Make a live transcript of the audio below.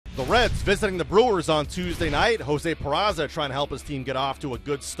The Reds visiting the Brewers on Tuesday night. Jose Peraza trying to help his team get off to a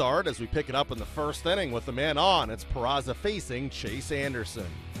good start as we pick it up in the first inning with the man on. It's Peraza facing Chase Anderson.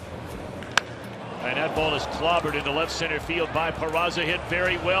 And that ball is clobbered into left center field by Peraza, hit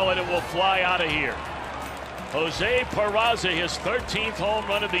very well, and it will fly out of here. Jose Peraza, his 13th home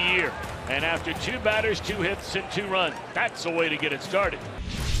run of the year. And after 2 batters, 2 hits, and 2 runs, that's the way to get it started.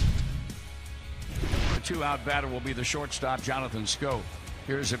 The 2-out batter will be the shortstop, Jonathan Scope.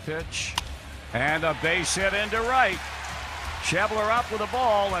 Here's a pitch, and a base hit into right. Schebler up with the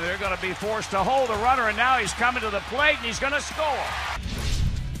ball, and they're going to be forced to hold the runner, and now he's coming to the plate, and he's going to score.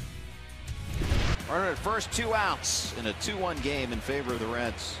 Runner at first, 2 outs in a 2-1 game in favor of the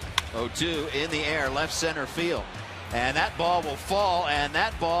Reds. 0-2 in the air, left center field. And that ball will fall, and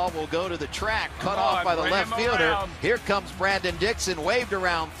that ball will go to the track, cut off by the left fielder. Here comes Brandon Dixon, waved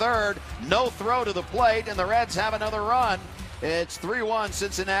around third. No throw to the plate, and the Reds have another run. It's 3-1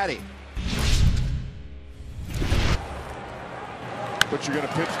 Cincinnati. But you're going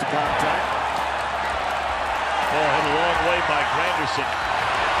to pitch to contact. Ball hit a long way by Granderson.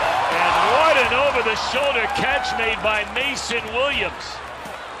 And what an over-the-shoulder catch made by Mason Williams.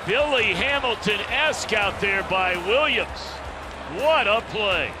 Billy Hamilton-esque out there by Williams. What a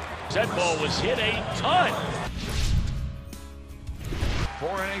play. That ball was hit a ton.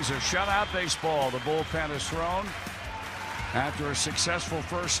 4 innings of shutout baseball. The bullpen is thrown after a successful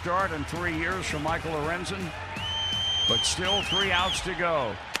first start in 3 years from Michael Lorenzen. But still 3 outs to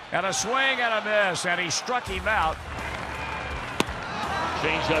go. And a swing and a miss, and he struck him out.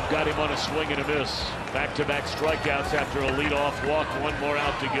 Changeup got him on a swing and a miss. Back-to-back strikeouts after a leadoff walk. 1 more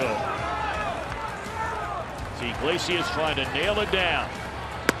out to go. See Iglesias trying to nail it down.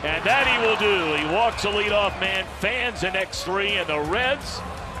 And that he will do. He walks a leadoff man, fans the next 3, and the Reds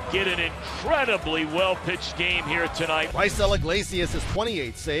get an incredibly well-pitched game here tonight. Raisel Iglesias'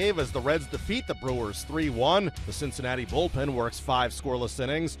 28th save as the Reds defeat the Brewers 3-1. The Cincinnati bullpen works 5 scoreless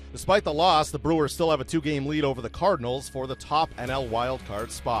innings. Despite the loss, the Brewers still have a 2-game lead over the Cardinals for the top NL wildcard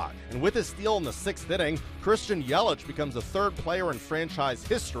spot. And with his steal in the 6th inning, Christian Yelich becomes the 3rd player in franchise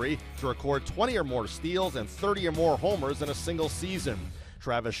history to record 20 or more steals and 30 or more homers in a single season.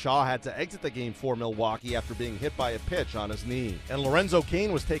 Travis Shaw had to exit the game for Milwaukee after being hit by a pitch on his knee. And Lorenzo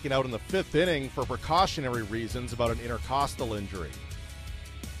Cain was taken out in the 5th inning for precautionary reasons about an intercostal injury.